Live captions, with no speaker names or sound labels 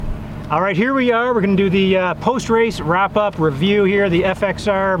All right, here we are. We're going to do the post-race wrap-up review here, the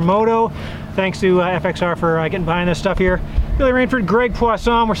FXR Moto. Thanks to FXR for getting behind this stuff here. Billy Rainford, Greg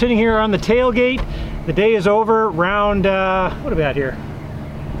Poisson. We're sitting here on the tailgate. The day is over. Round, what are we at here?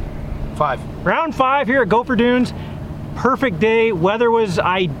 5. Round 5 here at Gopher Dunes. Perfect day. Weather was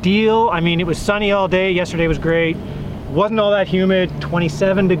ideal. I mean, it was sunny all day. Yesterday was great. Wasn't all that humid.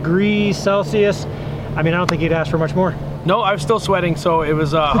 27 degrees Celsius. I mean, I don't think you'd ask for much more. No, I was still sweating, so it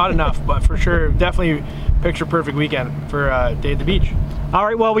was hot enough, but for sure, definitely picture perfect weekend for day at the beach. All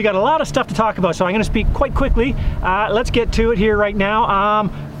right, well, we got a lot of stuff to talk about, so I'm going to speak quite quickly. Let's get to it here right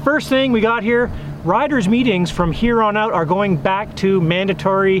now. First thing we got here, riders' meetings from here on out are going back to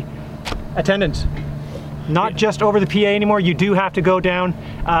mandatory attendance. Not just over the PA anymore. You do have to go down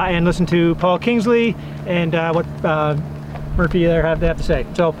and listen to Paul Kingsley and what Murphy there have to say.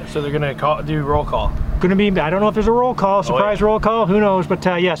 So they're going to do roll call. Going to be, I don't know if there's a roll call, surprise roll call, who knows, but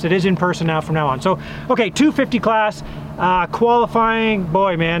yes, it is in person now from now on. So, okay, 250 class, qualifying,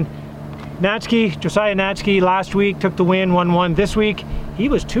 boy, man. Josiah Natzke last week took the win, 1-1. This week, he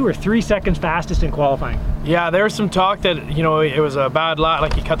was 2 or 3 seconds fastest in qualifying. Yeah, there was some talk that, you know, it was a bad lap,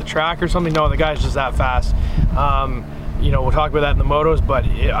 like he cut the track or something. No, the guy's just that fast. You know, we'll talk about that in the motos, but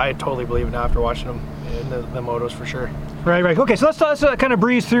I totally believe it after watching him in the motos for sure. Right. Okay, so let's kind of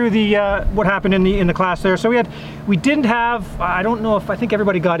breeze through the what happened in the class there. So we didn't have, I don't know if, I think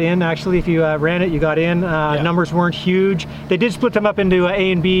everybody got in actually. If you ran it, you got in. Yeah. Numbers weren't huge. They did split them up into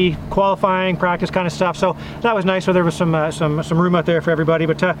A and B qualifying, practice kind of stuff. So that was nice. So there was some room out there for everybody.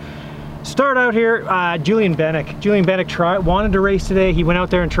 But start out here, Julian Bennick. Julian Bennick wanted to race today. He went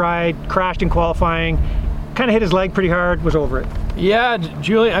out there and tried, crashed in qualifying, kind of hit his leg pretty hard, was over it. Yeah,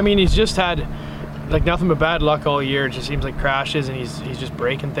 Julian. I mean, he's just had like nothing but bad luck all year. It just seems like crashes, and he's just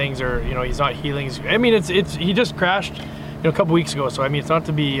breaking things, or you know, he's not healing. I mean, he just crashed, you know, a couple weeks ago. So I mean, it's not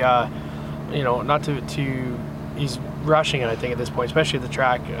to be, you know, not to he's rushing it. I think at this point, especially at the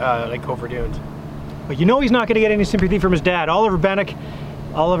track like Gopher Dunes. But you know, he's not going to get any sympathy from his dad, Oliver Bennick.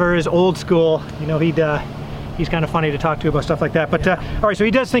 Oliver is old school. You know, he's kind of funny to talk to about stuff like that. But all right, so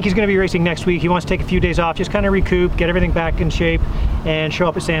he does think he's going to be racing next week. He wants to take a few days off, just kind of recoup, get everything back in shape, and show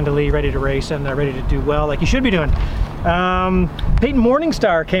up at Sand Del Lee ready to race and ready to do well like he should be doing. Peyton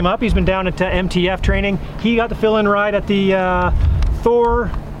Morningstar came up. He's been down at MTF training. He got the fill-in ride at the Thor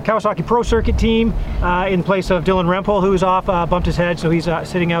Kawasaki Pro Circuit team in place of Dylan Rempel, who was off, bumped his head, so he's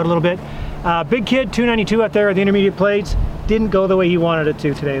sitting out a little bit. Big kid, 292 out there at the intermediate plates. Didn't go the way he wanted it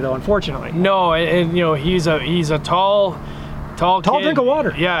to today, though, unfortunately. No, and you know, he's a tall kid. Drink of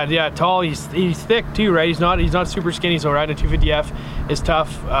water. Yeah, tall. He's thick too, right? He's not super skinny, so riding a 250F is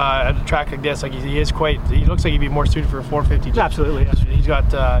tough at a track like this. Like he looks like he'd be more suited for a 450. Absolutely. He's got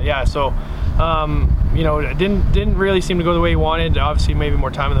So you know, it didn't really seem to go the way he wanted. Obviously, maybe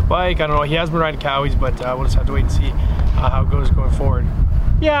more time on the bike. I don't know. He has been riding Cowies, but we'll just have to wait and see how it goes going forward.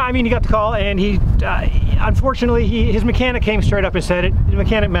 Yeah, I mean, he got the call, and he unfortunately his mechanic came straight up and said it. The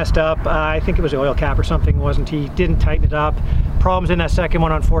mechanic messed up. I think it was the oil cap or something, wasn't he? Didn't tighten it up. Problems in that second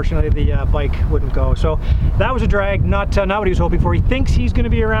one. Unfortunately, the bike wouldn't go. So that was a drag. Not what he was hoping for. He thinks he's going to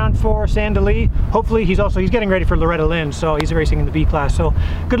be around for Sand Del Lee. Hopefully, he's getting ready for Loretta Lynn, so he's racing in the B class. So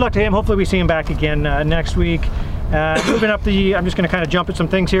good luck to him. Hopefully, we see him back again next week. Moving up I'm just going to kind of jump at some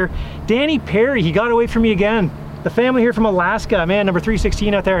things here. Danny Perry, he got away from me again. The family here from Alaska, man, number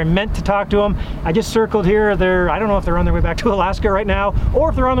 316 out there. I meant to talk to them. I just circled here. I don't know if they're on their way back to Alaska right now, or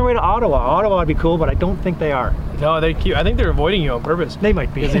if they're on their way to Ottawa. Ottawa would be cool, but I don't think they are. No, I think they're avoiding you on purpose. They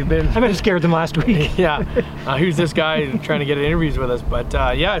might be. They've been. I might have scared them last week. Yeah. Who's this guy trying to get interviews with us? But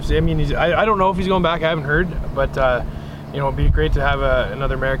yeah, I mean, I don't know if he's going back. I haven't heard, but. You know, it'd be great to have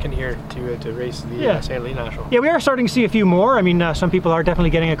another American here to race the Sand Del Lee National. Yeah, we are starting to see a few more. I mean, some people are definitely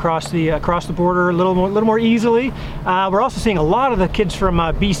getting across the border a little more easily. We're also seeing a lot of the kids from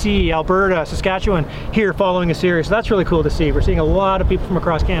BC, Alberta, Saskatchewan here following the series. So that's really cool to see. We're seeing a lot of people from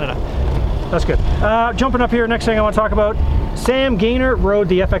across Canada. That's good. Jumping up here, next thing I want to talk about, Sam Gaynor rode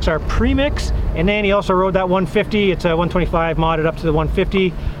the FXR Premix, and then he also rode that 150. It's a 125 modded up to the 150,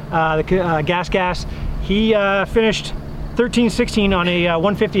 the gas. He finished 13-16 on a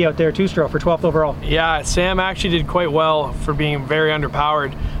 150 out there, two-stroke for 12th overall. Yeah, Sam actually did quite well for being very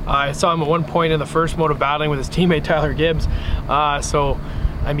underpowered. I saw him at one point in the first moto battling with his teammate Tyler Gibbs. So,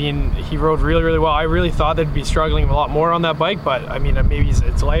 I mean, he rode really, really well. I really thought they'd be struggling a lot more on that bike, but I mean, maybe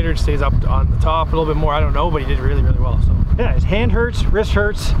it's lighter, it stays up on the top a little bit more. I don't know, but he did really, really well. So. Yeah, his hand hurts, wrist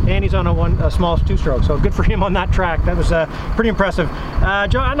hurts, and he's on a small 2-stroke. So good for him on that track. That was pretty impressive.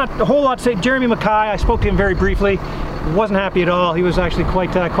 Joe, not a whole lot to say. Jeremy Mackay, I spoke to him very briefly. Wasn't happy at all. He was actually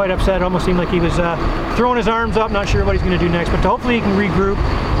quite upset. Almost seemed like he was throwing his arms up, not sure what he's going to do next. But hopefully he can regroup.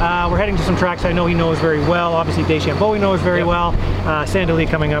 We're heading to some tracks I know he knows very well. Obviously Deschambault he knows very well. Sand Del Lee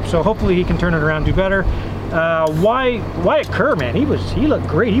coming up, so hopefully he can turn it around, do better. Wyatt Kerr, man, he looked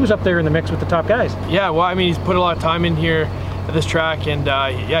great. He was up there in the mix with the top guys. Yeah, well, I mean, he's put a lot of time in here at this track, and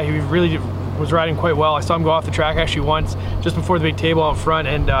yeah, he really was riding quite well. I saw him go off the track actually once just before the big table out front,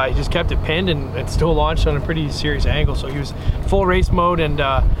 and he just kept it pinned and still launched on a pretty serious angle. So he was full race mode, and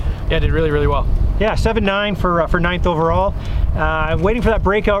yeah, did really well. Yeah, 7.9 for 9th overall. Waiting for that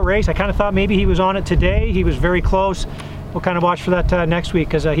breakout race. I kind of thought maybe he was on it today. He was very close. We'll kind of watch for that next week,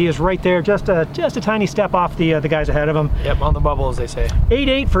 because he is right there, just a tiny step off the guys ahead of him. Yep, on the bubble, as they say.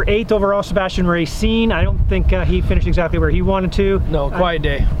 8.8 for 8th overall, Sebastian Racine. I don't think he finished exactly where he wanted to. No, quiet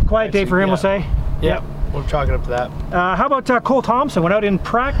day. Quiet day for him, we'll say. Yeah, we'll chalk it up to that. How about Cole Thompson? Went out in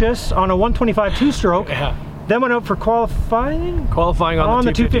practice on a 125 2-stroke. Yeah. Then went out for qualifying. Qualifying on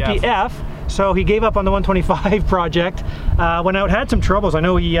the 250F. So he gave up on the 125 project. Went out, had some troubles. I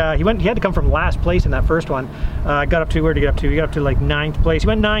know he had to come from last place in that first one. Got up to, where did he get up to? He got up to like 9th place. He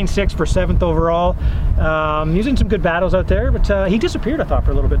went 9.6 for 7th overall. He was in some good battles out there, but he disappeared, I thought,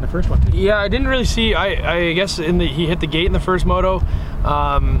 for a little bit in the first one. Yeah, I didn't really see. I guess he hit the gate in the first moto.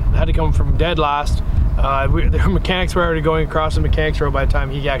 Had to come from dead last. The mechanics were already going across the mechanics road by the time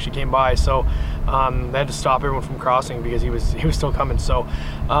he actually came by, so they had to stop everyone from crossing because he was still coming. So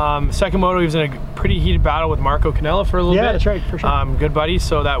second moto, he was in a pretty heated battle with Marco Canella for a little bit. Yeah, that's right, for sure. Good buddies,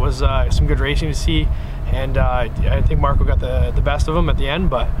 so that was some good racing to see, and I think Marco got the best of him at the end.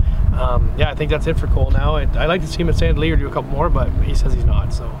 But yeah, I think that's it for Cole now. I'd like to see him at Sand Del Lee or do a couple more, but he says he's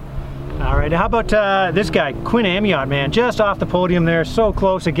not. So. All right, how about this guy, Quinn Amiot, man, just off the podium there, so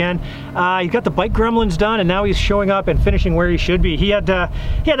close again. He got the bike gremlins done, and now he's showing up and finishing where he should be. He had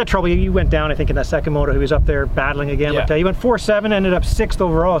that trouble. He went down, I think, in that second moto. He was up there battling again, yeah. But he went 4.7, ended up 6th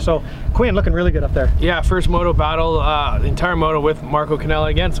overall. So Quinn looking really good up there. Yeah, first moto battle, the entire moto with Marco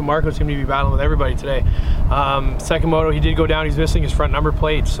Canella again. So Marco seemed to be battling with everybody today. Second moto, he did go down. He's missing his front number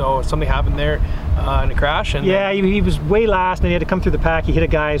plate, so something happened there in a crash. And yeah, he was way last, and he had to come through the pack. He hit a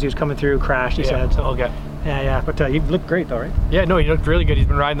guy as he was coming through, crashed, he said. So. Okay. Yeah, but he looked great though, right? Yeah, no, he looked really good. He's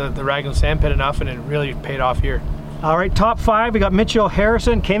been riding the Raglan Sandpit enough, and it really paid off here. All right, top 5, we got Mitchell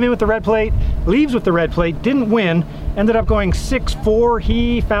Harrison, came in with the red plate, leaves with the red plate, didn't win, ended up going 6.4.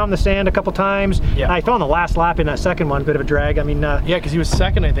 He found the sand a couple times. Yeah. I found the last lap in that second one, bit of a drag. I mean, yeah, because he was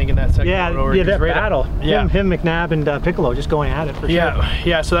second, I think, in that second. Yeah, that battle. Yeah. Him, McNabb, and Piccolo just going at it for sure.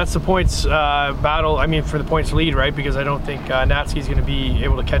 Yeah. So that's the points battle. I mean, for the points lead, right? Because I don't think Natsuki's going to be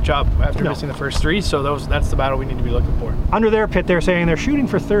able to catch up after missing the first 3. So that's the battle we need to be looking for. Under their pit, they're saying they're shooting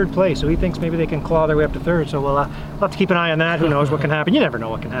for 3rd place, so he thinks maybe they can claw their way up to 3rd. So we'll have to keep an eye on that. Who knows what can happen? You never know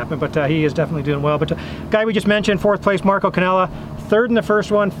what can happen, but he is definitely doing well. But guy we just mentioned, 4th place, Marco Canella, 3rd in the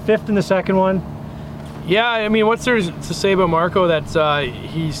first one, 5th in the second one. Yeah, I mean, what's there to say about Marco? That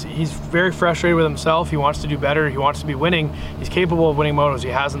he's very frustrated with himself. He wants to do better. He wants to be winning. He's capable of winning motos. He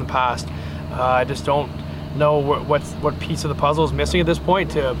has in the past. I just don't know what piece of the puzzle is missing at this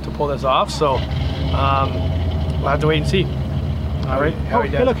point to pull this off. So we'll have to wait and see. All right.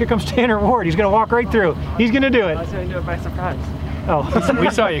 Hey, look, here comes Tanner Ward. He's going to walk right through. He's going to do it. I was going to do it by surprise. Oh,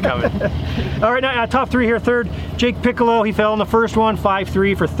 we saw you coming. All right, now top 3 here. 3rd, Jake Piccolo. He fell in the first one,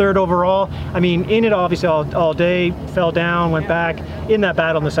 5.3 for 3rd overall. I mean, in it obviously all day. Fell down, went back in that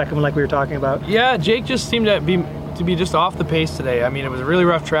battle in the second one, like we were talking about. Yeah, Jake just seemed to be just off the pace today. I mean, it was a really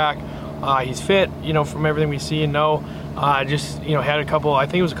rough track. He's fit, from everything we see and know. Just had a couple. I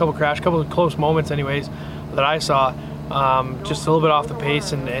think it was a couple of close moments, anyways, that I saw. Just a little bit off the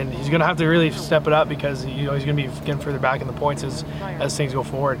pace, and he's going to have to really step it up because he's going to be getting further back in the points as things go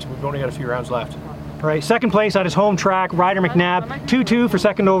forward. So we've only got a few rounds left. Right, 2nd place at his home track, Ryder McNabb, 2.2 for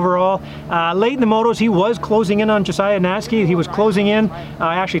 2nd overall. Late in the motos, he was closing in on Josiah Natzke. He was closing in.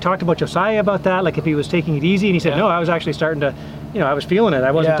 I actually talked about Josiah about that, like if he was taking it easy, and he said, no, I was actually starting to, I was feeling it.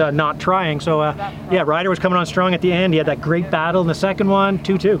 I wasn't not trying. So, yeah, Ryder was coming on strong at the end. He had that great battle in the second one,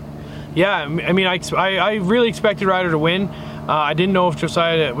 2.2. Yeah, I mean, I really expected Ryder to win. I didn't know if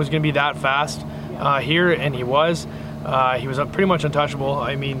Josiah was going to be that fast here, and he was. He was pretty much untouchable.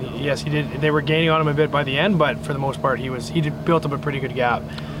 I mean, yes, he did. They were gaining on him a bit by the end, but for the most part, he built up a pretty good gap.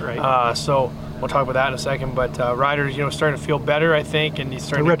 Right. So we'll talk about that in a second. But Ryder's, starting to feel better, I think, and he's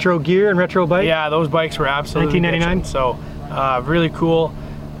starting. The retro gear and retro bike. Yeah, those bikes were absolutely 1999. So really cool,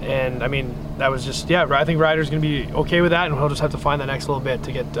 and I mean. That was just, I think Ryder's going to be okay with that, and he'll just have to find that next little bit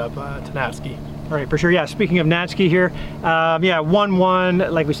to get up to Natsuki. Right, for sure. Yeah, speaking of Natzke here, yeah, 1-1,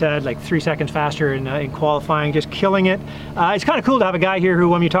 like we said, like 3 seconds faster in qualifying, just killing it. It's kind of cool to have a guy here who,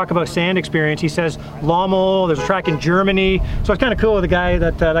 when you talk about sand experience, he says Lommel, there's a track in Germany, so it's kind of cool with a guy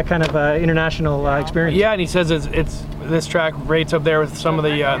that that kind of international experience. Yeah, and he says it's this track rates up there with some of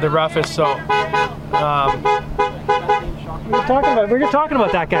the roughest. So we're just talking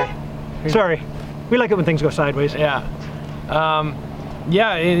about that guy. Sorry, we like it when things go sideways. Yeah.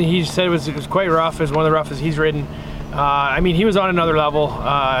 Yeah, and he said it was quite rough. It was one of the roughest he's ridden. I mean, he was on another level.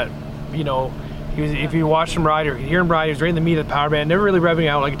 You know, if you watch him ride or hear him ride, he was right in the meat of the power band, never really revving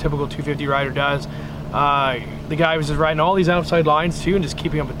out like a typical 250 rider does. The guy was just riding all these outside lines too, and just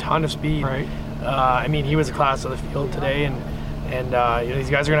keeping up a ton of speed. Right. I mean, he was a class of the field today, and you know,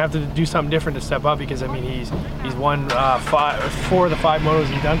 these guys are gonna have to do something different to step up, because I mean, he's won 4 of the 5 motos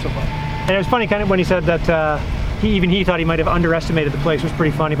he's done so far. And it was funny, kind of, when he said that. He thought he might have underestimated the place. It was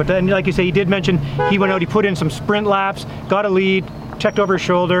pretty funny. But then, like you say, he did mention he went out, he put in some sprint laps, got a lead, checked over his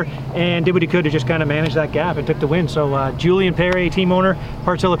shoulder, and did what he could to just kind of manage that gap and took the win. So Julien Perret, team owner,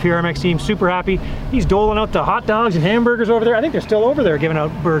 Partzilla PRMX team, super happy. He's doling out the hot dogs and hamburgers over there. I think they're still over there giving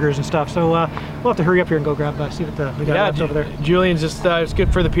out burgers and stuff. So we'll have to hurry up here and go grab, see what we got left over there. Julien's just, it's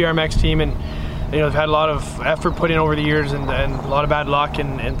good for the PRMX team, and you know, they've had a lot of effort put in over the years, and a lot of bad luck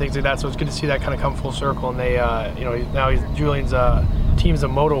and things like that. So it's good to see that kind of come full circle. And they, you know, now Julien's team's a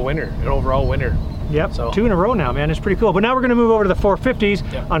moto winner, an overall winner. Yep, so 2 in a row now, man. It's pretty cool. But now we're going to move over to the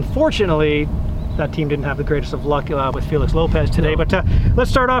 450s. Yep. Unfortunately, that team didn't have the greatest of luck with Felix Lopez today. No. But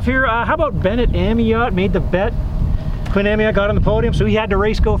let's start off here. How about Bennett Amiot made the bet? Quinn Amiot got on the podium, so he had to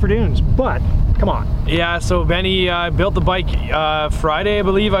race Gopher Dunes. But come on. Yeah, so Benny built the bike Friday, I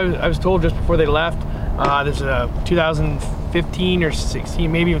believe. I was told just before they left. There's a 2015 or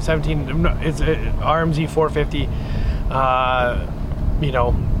 16, maybe even 17. It's a RMZ 450. You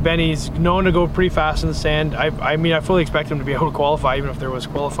know, Benny's known to go pretty fast in the sand. I mean, I fully expect him to be able to qualify, even if there was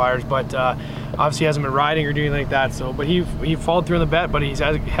qualifiers. But obviously, he hasn't been riding or doing anything like that. So, but he followed through on the bet. But he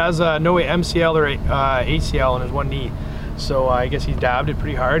has no MCL or ACL on his one knee. So I guess he dabbed it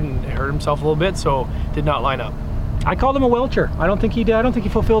pretty hard and hurt himself a little bit. So did not line up. I called him a welcher. I don't think he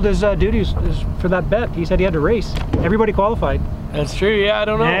fulfilled his duties for that bet. He said he had to race. Everybody qualified. That's true. Yeah, I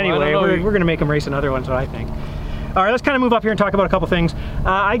don't know. Anyway, we're going to make him race another one, so I think. All right, let's kind of move up here and talk about a couple things.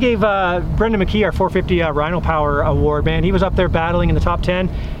 I gave Brendan McKee our 450 Rhino Power Award. Man, he was up there battling in the top 10.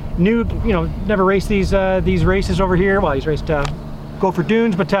 You know, never raced these races over here. Well, he's raced Gopher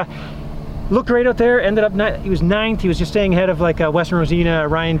Dunes, but looked great out there. Ended up he was 9th. He was just staying ahead of like Western Rosina,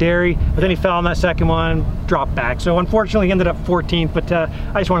 Ryan Derry, but then he fell on that second one, dropped back. So unfortunately, he ended up 14th. But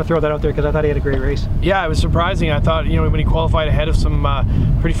I just want to throw that out there because I thought he had a great race. Yeah, it was surprising. I thought, you know, when he qualified ahead of some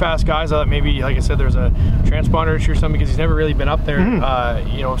pretty fast guys, I thought maybe, like I said, there's a transponder issue or something, because he's never really been up there.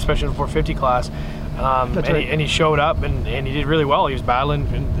 You know, especially in the 450 class. And he showed up and he did really well. He was battling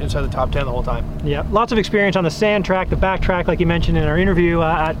inside the top 10 the whole time. Yeah, lots of experience on the sand track, the back track, like you mentioned in our interview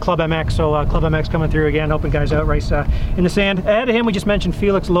at Club MX. So Club MX coming through again, helping guys out race in the sand. Ahead of him, we just mentioned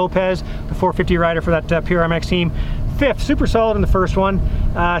Felix Lopez, the 450 rider for that PRMX team. 5th, super solid in the first one.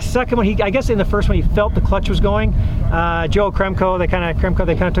 Second one, I guess in the first one he felt the clutch was going. Joe Kremko, they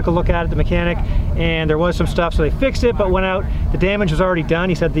kind of took a look at it, the mechanic, and there was some stuff, so they fixed it, but went out. The damage was already done.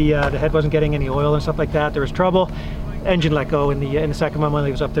 He said the head wasn't getting any oil and stuff like that. There was trouble. Engine let go in the second one when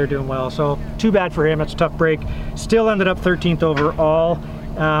he was up there doing well. So too bad for him. That's a tough break. Still ended up 13th overall.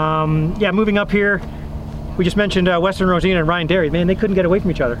 Yeah, moving up here. We just mentioned Western Rosina and Ryan Derry. Man, they couldn't get away from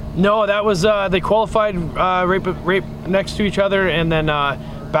each other. No, that was they qualified right next to each other, and then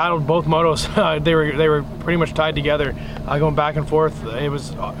battled both motos. They were pretty much tied together, going back and forth. It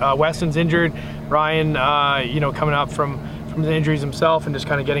was Weston's injured, Ryan, you know, coming up from the injuries himself and just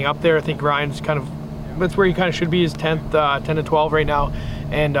kind of getting up there. I think Ryan's kind of, that's where he kind of should be, is 10th, 10 to 12 right now.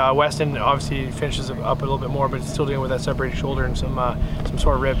 And Weston obviously finishes up a little bit more, but still dealing with that separated shoulder and some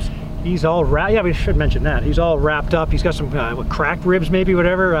sore ribs. He's all wrapped. Yeah, we should mention that. He's all wrapped up. He's got some cracked ribs, maybe,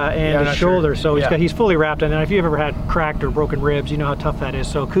 whatever, and his shoulder. Sure. So he's fully wrapped. And if you've ever had cracked or broken ribs, you know how tough that is.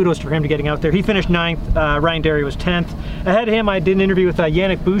 So kudos for him to getting out there. He finished 9th. Ryan Derry was 10th. Ahead of him, I did an interview with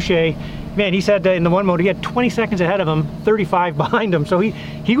Yannick Boucher. Man, he said in the one mode he had 20 seconds ahead of him, 35 behind him. So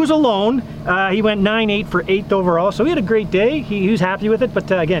he was alone. He went 9-8 for 8th overall. So he had a great day. He was happy with it.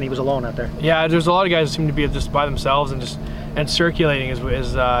 But again, he was alone out there. Yeah, there's a lot of guys that seem to be just by themselves and circulating is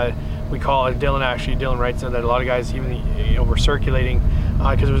we call it. Dylan Wright said that a lot of guys even were circulating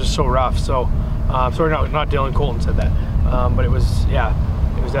because it was just so rough. So sorry, not Dylan, Colton said that, but it was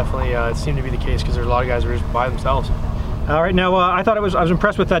definitely it seemed to be the case because there's a lot of guys who were just by themselves. All right, now I was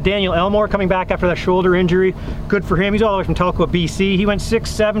impressed with Daniel Elmore coming back after that shoulder injury. Good for him. He's all the way from Telkwa, BC. He went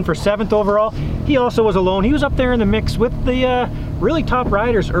 6-7 for 7th overall. He also was alone. He was up there in the mix with the really top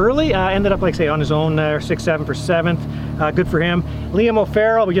riders early. Ended up, like I say, on his own 6-7 for 7th. Good for him. Liam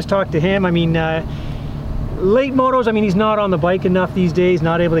O'Farrell, we just talked to him. I mean, late motos, I mean, he's not on the bike enough these days,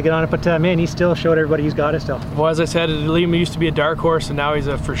 not able to get on it, but man, he still showed everybody he's got it still. Well, as I said, Liam used to be a dark horse, and now he's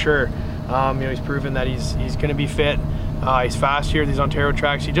a for sure. He's proven that he's going to be fit. He's fast here at these Ontario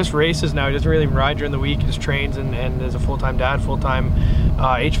tracks. He just races now. He doesn't really even ride during the week. He just trains and is a full-time dad, full-time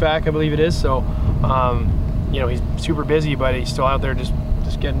HVAC, I believe it is. So, he's super busy, but he's still out there just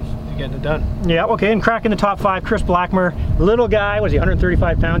getting it done. Yeah, okay, and cracking the top 5, Chris Blackmer, little guy, was he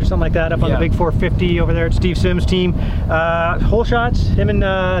 135 pounds or something like that, up on the big 450 over there at Steve Sims' team. Hole shots, him and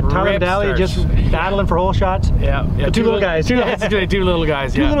Tyler Medallia just battling for hole shots. Yeah, two little guys. Two little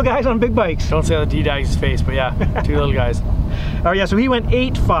guys, Two little guys on big bikes. Don't say the D-Dag's face, but yeah, 2 little guys. Oh yeah, so he went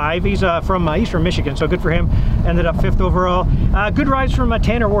 8-5. He's from Michigan, so good for him. Ended up 5th overall. Good rides from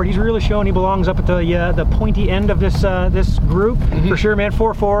Tanner Ward. He's really showing he belongs up at the pointy end of this group for sure, man.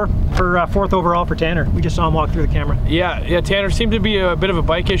 4-4 for 4th overall for Tanner. We just saw him walk through the camera. Yeah. Tanner seemed to be a bit of a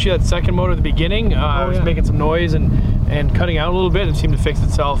bike issue that second moto at the beginning. It was making some noise and cutting out a little bit. It seemed to fix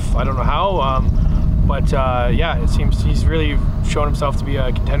itself. I don't know how. But it seems he's really shown himself to be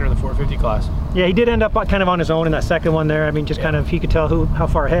a contender in the 450 class. Yeah, he did end up kind of on his own in that second one there. I mean, just kind of, he could tell how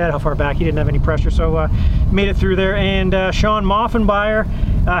far ahead, how far back. He didn't have any pressure, so made it through there. And Sean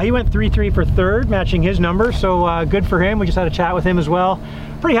Moffenbauer, he went 3-3 for 3rd, matching his number, so good for him. We just had a chat with him as well.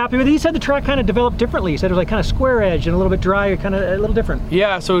 Pretty happy with it. He said the track kind of developed differently. He said it was like kind of square edge and a little bit drier, kind of a little different.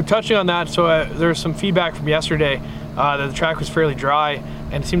 Yeah, so touching on that, so there's some feedback from yesterday that the track was fairly dry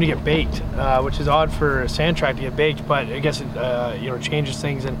and it seemed to get baked, which is odd for a sand track to get baked, but I guess it changes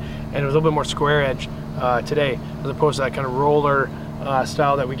things, and it was a little bit more square edge today as opposed to that kind of roller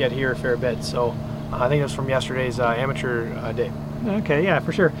style that we get here a fair bit. So I think that's from yesterday's amateur day. Okay, yeah,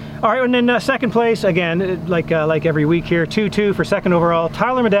 for sure. All right, and then second place, again, like every week here, 2-2 for 2nd overall.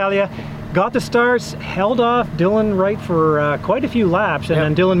 Tyler Medallia got the starts, held off Dylan Wright for quite a few laps, and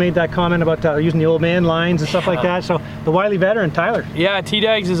then Dylan made that comment about using the old man lines and stuff like that. So the wily veteran, Tyler. Yeah,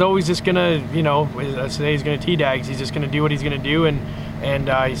 T-Dags is always just gonna, say he's gonna T-Dags. He's just gonna do what he's gonna do, and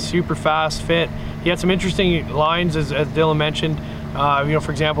he's super fast, fit. He had some interesting lines, as Dylan mentioned.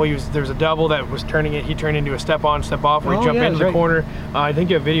 For example, there was a double that was turning it. He turned into a step on, step off, where he jumped into the corner. I think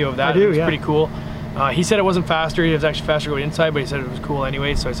you have video of that. I do, it was pretty cool. He said it wasn't faster. He was actually faster going inside, but he said it was cool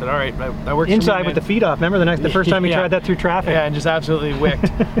anyway. So I said, all right, that works. Inside for me, with the feet off. Remember the first time he tried that through traffic? Yeah, and just absolutely wicked.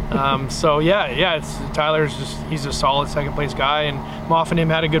 Tyler's he's a solid second place guy, and Moff and him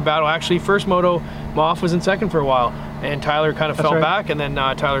had a good battle. Actually, first moto, Moff was in second for a while, and Tyler kind of fell back, and then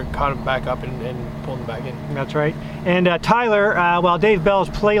Tyler caught him back up and pulled him back in. That's right. And Tyler, while Dave Bell's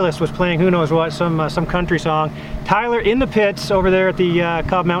playlist was playing who knows what, some country song, Tyler in the pits over there at the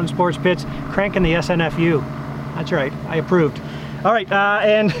Cobb Mountain Sports pits, cranking the SNFU. That's right, I approved. All right,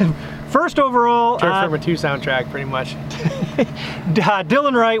 and first overall... Transformer 2 soundtrack, pretty much.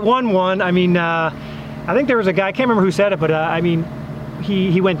 Dylan Wright, 1-1. I mean, I think there was a guy, I can't remember who said it, but I mean,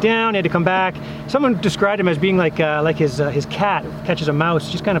 he went down, he had to come back. Someone described him as being like his cat catches a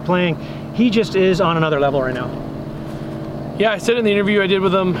mouse, just kind of playing. He just is on another level right now. Yeah, I said in the interview I did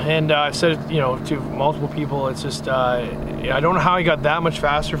with him, and I said it, to multiple people. It's just I don't know how he got that much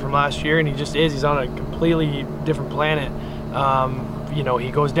faster from last year, and he just is. He's on a completely different planet.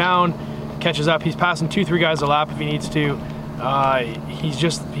 He goes down, catches up. He's passing 2-3 guys a lap if he needs to. He's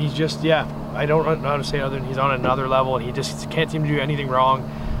just I don't know how to say it other than he's on another level, and he just can't seem to do anything wrong.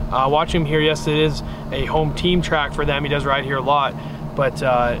 Watching him here, yes, it is a home team track for them. He does ride here a lot, but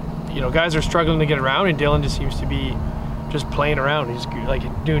guys are struggling to get around, and Dylan just seems to be just playing around. He's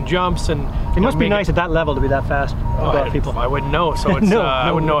like doing jumps, and it must be nice at that level to be that fast above people. I wouldn't know, so it's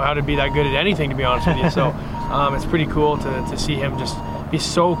I wouldn't know how to be that good at anything, to be honest with you. So it's pretty cool to see him just be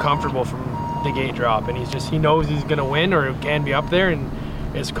so comfortable from the gate drop, and he knows he's gonna win or can be up there, and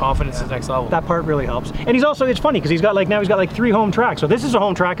his confidence is next level. That part really helps. And he's also, it's funny because he's got 3 home tracks. So this is a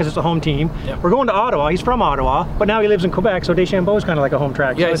home track because it's a home team. Yep. We're going to Ottawa. He's from Ottawa, but now he lives in Quebec, so Deschambault is kind of like a home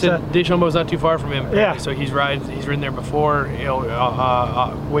track. Yeah, so Deschambault's not too far from him. Yeah. So he's ridden there before,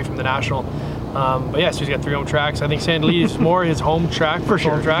 away from the national. So he's got 3 home tracks. I think Sand Lee is more his home track. For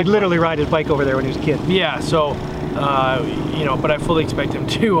sure. He'd literally ride his bike over there when he was a kid. Yeah. So, but I fully expect him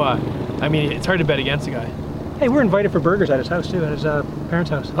to. It's hard to bet against the guy. Hey, we're invited for burgers at his house too, at his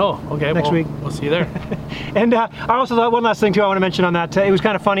parents' house. Oh, okay. Next week. We'll see you there. And I also thought one last thing too I want to mention on that. It was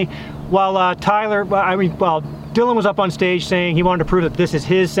kind of funny. While Dylan was up on stage saying he wanted to prove that this is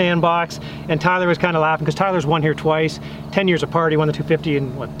his sandbox, and Tyler was kind of laughing because Tyler's won here twice, 10 years apart. He won the 250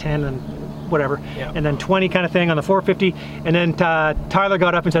 in what, 10 and whatever, and then 20 kind of thing on the 450. And then Tyler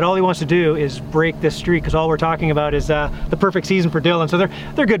got up and said all he wants to do is break this streak, because all we're talking about is the perfect season for Dylan. So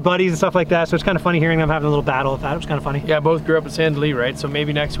they're good buddies and stuff like that. So it's kind of funny hearing them having a little battle with that. It was kind of funny. Yeah, both grew up in Sand Del Lee, right? So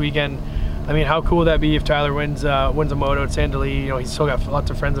maybe next weekend. I mean, how cool would that be if Tyler wins a moto at Sand Del Lee? You know, he's still got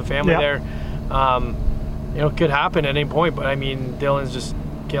lots of friends and family there. You know, it could happen at any point, but I mean, Dylan's just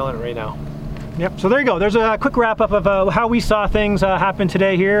killing it right now. Yep, so there you go. There's a quick wrap up of how we saw things happen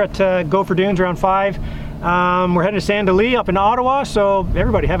today here at Gopher Dunes around 5. We're heading to Sand Del Lee up in Ottawa, so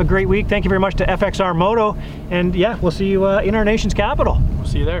everybody have a great week. Thank you very much to FXR Moto, and yeah, we'll see you in our nation's capital. We'll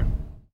see you there.